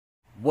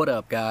What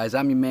up, guys?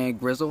 I'm your man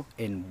Grizzle,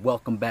 and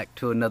welcome back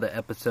to another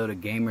episode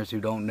of Gamers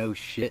Who Don't Know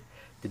Shit.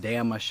 Today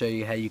I'm going to show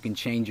you how you can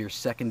change your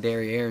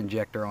secondary air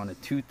injector on a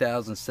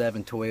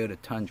 2007 Toyota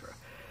Tundra.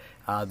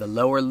 The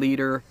lower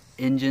liter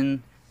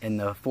engine and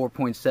the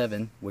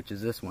 4.7, which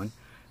is this one,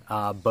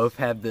 both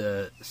have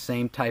the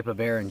same type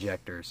of air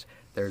injectors.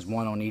 There's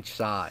one on each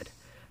side.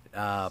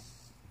 The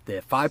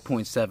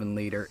 5.7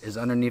 liter is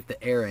underneath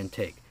the air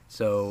intake.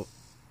 So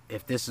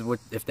if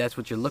that's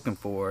what you're looking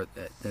for,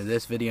 then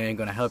this video ain't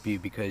gonna help you,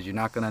 because you're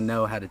not gonna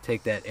know how to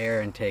take that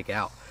air intake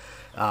out.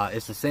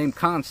 It's the same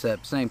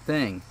concept, same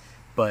thing,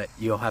 but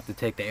you'll have to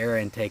take the air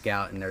intake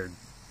out, and there are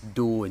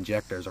dual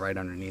injectors right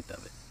underneath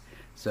of it.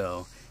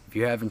 So if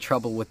you're having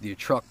trouble with your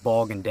truck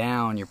bogging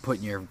down, you're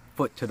putting your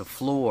foot to the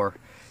floor,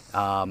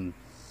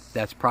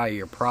 that's probably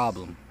your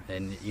problem.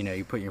 And you know,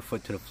 you're putting your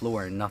foot to the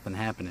floor and nothing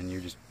happening,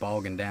 you're just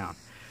bogging down.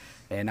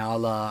 And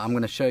I'm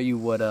gonna show you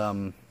what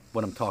I'm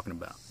talking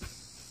about.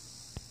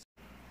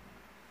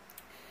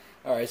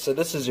 Alright, so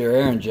this is your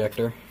air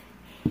injector.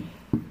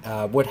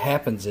 What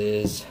happens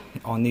is,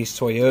 on these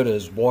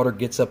Toyotas, water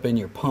gets up in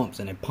your pumps,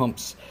 and it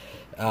pumps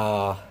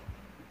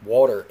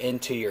water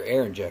into your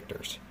air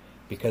injectors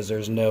because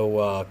there's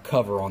no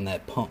cover on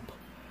that pump.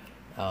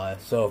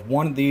 So if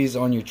one of these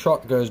on your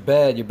truck goes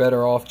bad, you're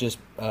better off just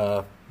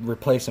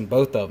replacing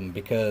both of them,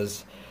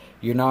 because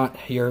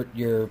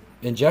your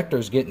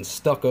injector's getting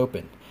stuck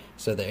open.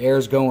 So the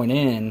air's going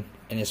in,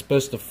 and it's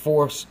supposed to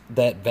force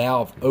that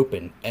valve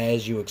open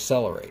as you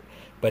accelerate,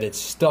 but it's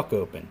stuck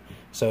open.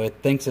 So it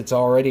thinks it's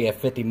already at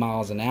 50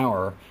 miles an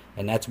hour,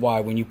 and that's why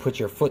when you put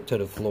your foot to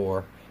the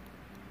floor,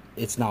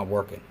 it's not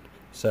working.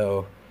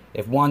 So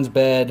if one's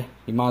bad,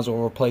 you might as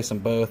well replace them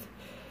both.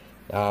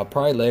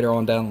 Probably later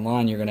on down the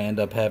line, you're going to end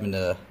up having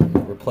to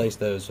replace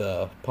those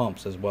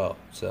pumps as well.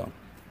 So,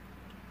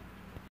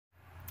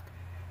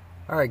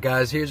 alright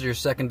guys, here's your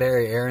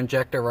secondary air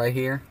injector right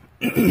here.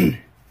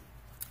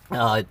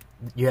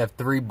 You have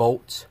 3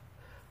 bolts,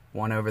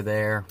 one over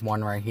there,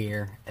 one right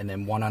here, and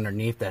then one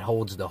underneath that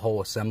holds the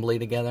whole assembly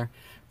together.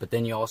 But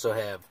then you also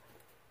have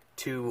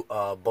 2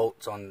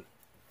 bolts on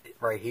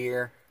right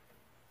here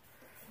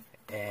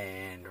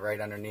and right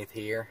underneath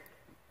here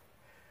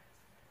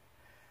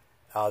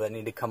that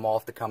need to come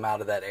off to come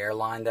out of that air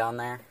line down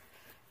there.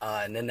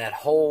 And then that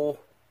whole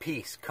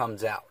piece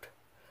comes out,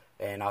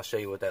 and I'll show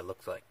you what that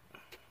looks like.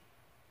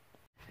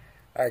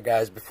 Alright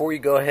guys, before you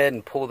go ahead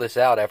and pull this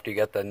out after you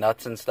got the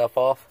nuts and stuff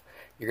off,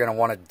 you're going to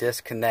want to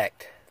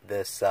disconnect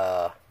this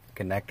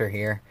connector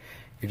here.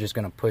 You're just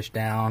going to push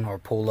down or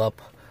pull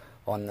up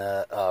on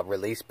the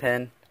release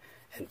pin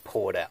and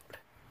pull it out.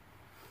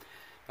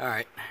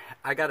 Alright,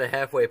 I got it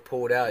halfway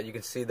pulled out. You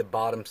can see the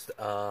bottom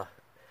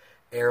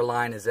air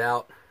line is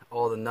out.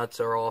 All the nuts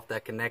are off.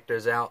 That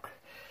connector's out.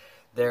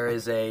 There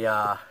is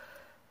a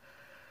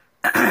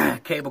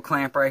cable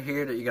clamp right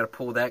here that you got to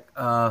pull that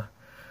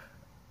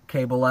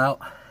cable out.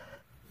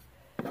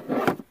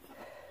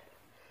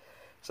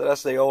 So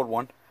that's the old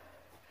one.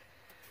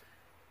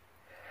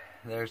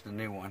 There's the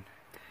new one.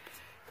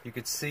 You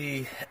could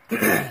see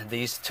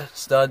these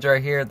studs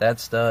right here, that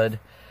stud,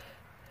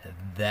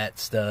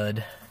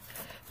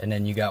 and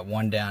then you got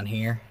one down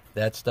here,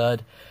 that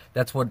stud.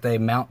 That's what they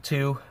mount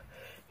to.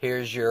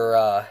 Here's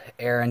your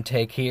air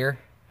intake here,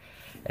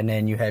 and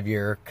then you have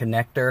your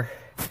connector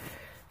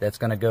that's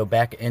going to go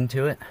back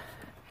into it.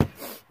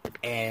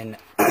 And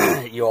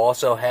you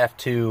also have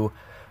to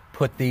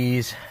put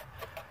these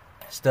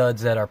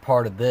studs that are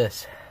part of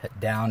this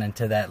down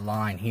into that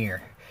line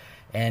here.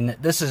 And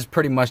this is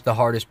pretty much the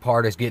hardest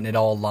part, is getting it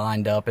all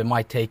lined up. It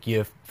might take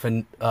you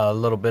a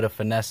little bit of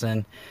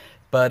finessing,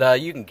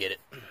 but you can get it.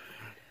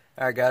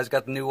 Alright guys,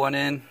 got the new one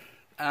in.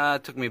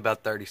 It took me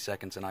about 30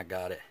 seconds and I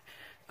got it.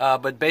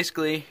 But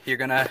basically, you're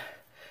going to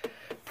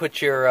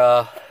put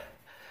your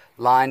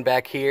line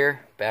back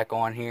here, back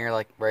on here,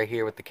 like right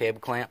here with the cable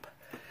clamp.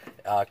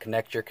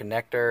 Connect your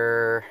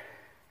connector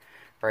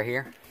right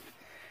here,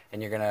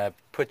 and you're gonna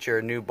put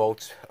your new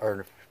bolts,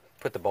 or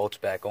put the bolts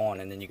back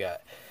on, and then you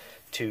got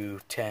 2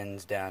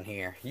 10s down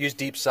here. Use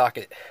deep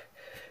socket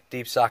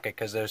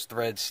because those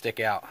threads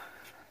stick out.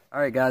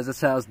 Alright guys,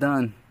 that's how it's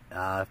done.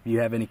 If you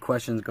have any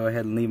questions, go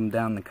ahead and leave them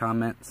down in the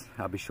comments.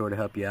 I'll be sure to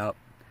help you out.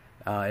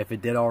 If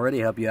it did already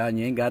help you out and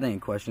you ain't got any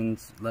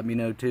questions, let me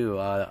know too.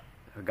 A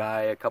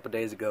guy a couple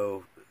days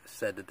ago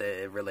said that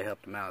it really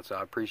helped him out, so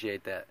I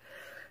appreciate that.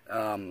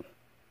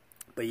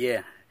 But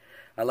yeah,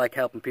 I like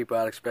helping people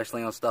out,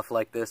 especially on stuff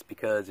like this,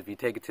 because if you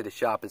take it to the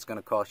shop, it's going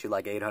to cost you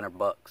like 800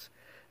 bucks.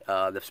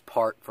 This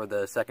part for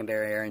the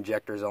secondary air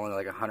injector is only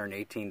like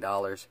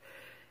 $118.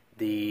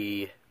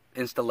 The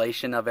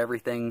installation of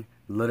everything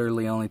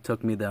literally only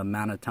took me the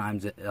amount of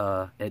times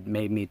it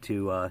made me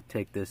to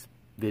take this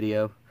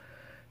video.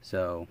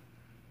 So,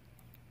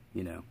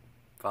 you know,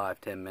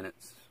 5-10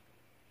 minutes.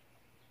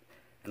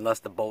 Unless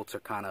the bolts are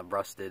kind of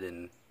rusted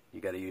and you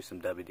got to use some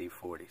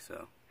WD-40.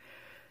 So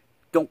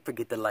don't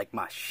forget to like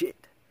my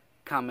shit,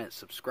 comment,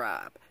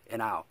 subscribe,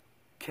 and I'll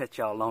catch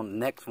y'all on the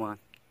next one.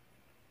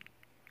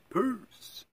 Peace.